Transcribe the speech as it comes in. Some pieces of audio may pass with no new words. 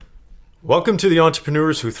Welcome to the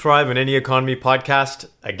Entrepreneurs Who Thrive in Any Economy podcast.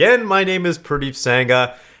 Again, my name is Pradeep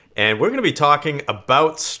Sangha, and we're going to be talking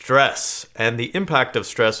about stress and the impact of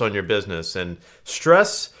stress on your business. And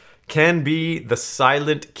stress can be the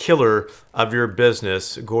silent killer of your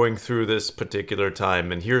business going through this particular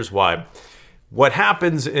time. And here's why. What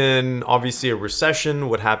happens in obviously a recession,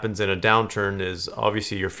 what happens in a downturn is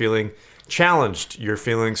obviously you're feeling challenged, you're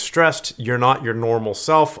feeling stressed, you're not your normal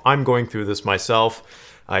self. I'm going through this myself.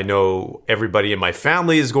 I know everybody in my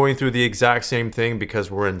family is going through the exact same thing because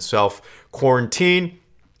we're in self-quarantine.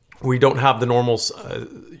 We don't have the normal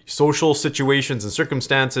social situations and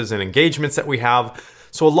circumstances and engagements that we have.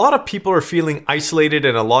 So a lot of people are feeling isolated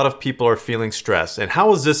and a lot of people are feeling stressed. And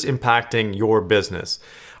how is this impacting your business?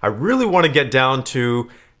 I really want to get down to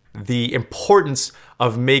the importance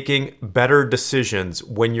of making better decisions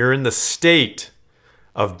when you're in the state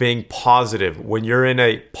of being positive. When you're in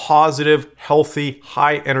a positive, healthy,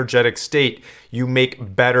 high energetic state, you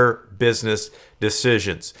make better business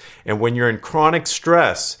decisions. And when you're in chronic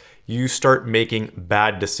stress, you start making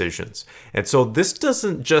bad decisions. And so this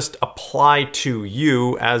doesn't just apply to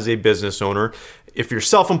you as a business owner. If you're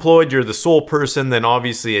self-employed, you're the sole person, then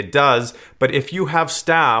obviously it does. But if you have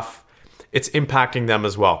staff, it's impacting them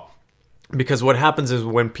as well. Because what happens is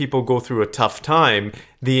when people go through a tough time,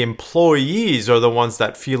 the employees are the ones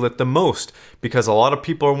that feel it the most. Because a lot of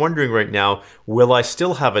people are wondering right now, will I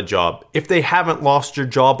still have a job? If they haven't lost your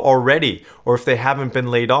job already, or if they haven't been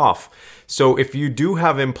laid off. So if you do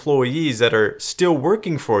have employees that are still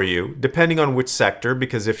working for you, depending on which sector,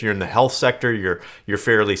 because if you're in the health sector, you're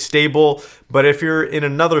fairly stable. But if you're in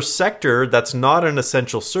another sector that's not an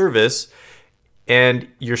essential service, and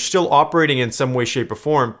you're still operating in some way, shape, or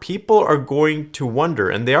form, people are going to wonder,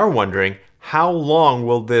 and they are wondering, how long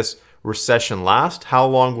will this recession last? How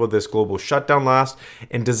long will this global shutdown last?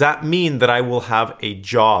 And does that mean that I will have a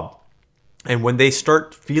job? And when they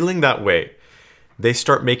start feeling that way, they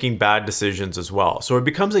start making bad decisions as well. So it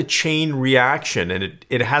becomes a chain reaction, and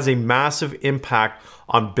it has a massive impact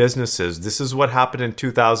on businesses. This is what happened in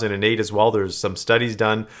 2008 as well. There's some studies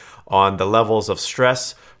done on the levels of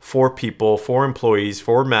stress for people, for employees,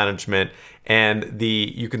 for management, and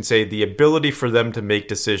you can say the ability for them to make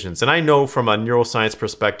decisions. And I know from a neuroscience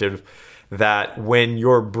perspective that when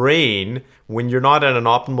your brain, when you're not at an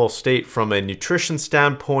optimal state from a nutrition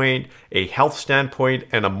standpoint, a health standpoint,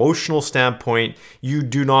 an emotional standpoint, you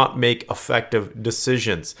do not make effective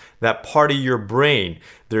decisions. That part of your brain,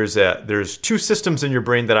 there's two systems in your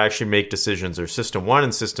brain that actually make decisions. There's system 1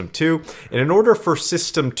 and system 2. And in order for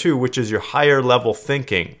system 2, which is your higher level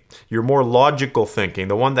thinking, your more logical thinking,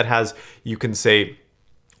 the one that has, you can say,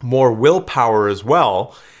 more willpower as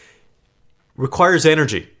well, requires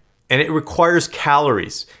energy. And it requires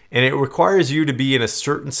calories, and it requires you to be in a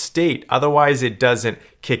certain state. Otherwise, it doesn't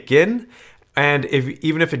kick in. And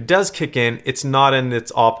even if it does kick in, it's not in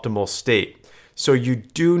its optimal state. So you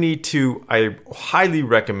do need to, I highly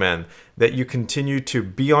recommend that you continue to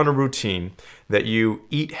be on a routine, that you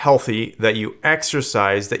eat healthy, that you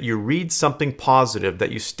exercise, that you read something positive,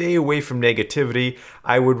 that you stay away from negativity.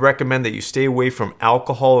 I would recommend that you stay away from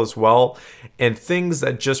alcohol as well, and things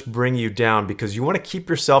that just bring you down, because you want to keep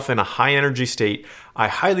yourself in a high energy state. I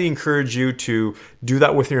highly encourage you to do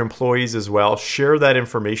that with your employees as well. Share that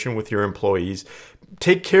information with your employees.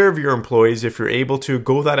 Take care of your employees if you're able to.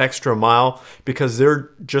 Go that extra mile, because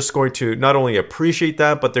they're just going to not only appreciate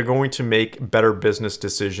that, but they're going to make better business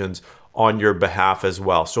decisions on your behalf as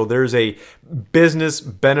well. So there's a business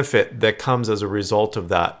benefit that comes as a result of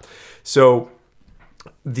that. So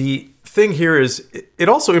the thing here is it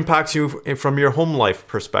also impacts you from your home life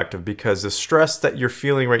perspective, because the stress that you're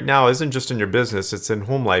feeling right now isn't just in your business, it's in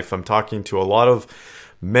home life. I'm talking to a lot of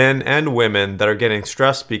men and women that are getting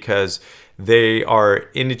stressed because they are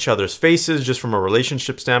in each other's faces just from a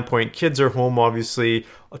relationship standpoint. Kids are home obviously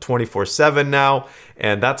 24/7 now,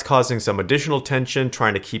 and that's causing some additional tension,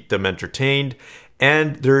 trying to keep them entertained.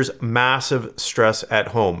 And there's massive stress at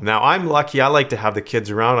home. Now, I'm lucky. I like to have the kids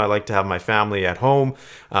around. I like to have my family at home.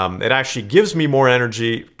 It actually gives me more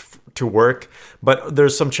energy to work, but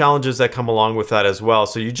there's some challenges that come along with that as well.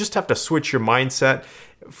 So you just have to switch your mindset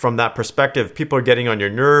from that perspective. If people are getting on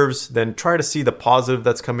your nerves, then try to see the positive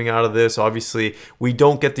that's coming out of this. Obviously, we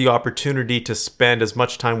don't get the opportunity to spend as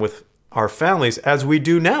much time with our families as we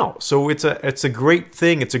do now. So it's a great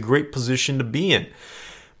thing. It's a great position to be in.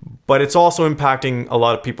 But it's also impacting a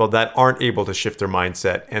lot of people that aren't able to shift their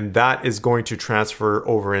mindset. And that is going to transfer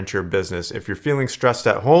over into your business. If you're feeling stressed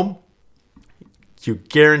at home, you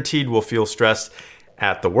guaranteed will feel stressed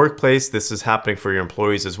at the workplace. This is happening for your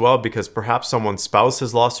employees as well, because perhaps someone's spouse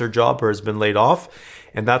has lost their job or has been laid off.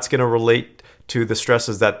 And that's going to relate to the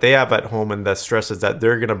stresses that they have at home and the stresses that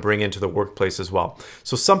they're going to bring into the workplace as well.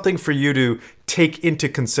 So something for you to take into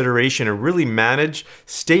consideration and really manage,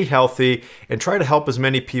 stay healthy, and try to help as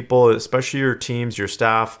many people, especially your teams, your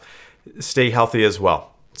staff, stay healthy as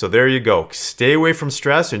well. So there you go. Stay away from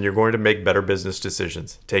stress and you're going to make better business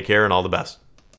decisions. Take care and all the best.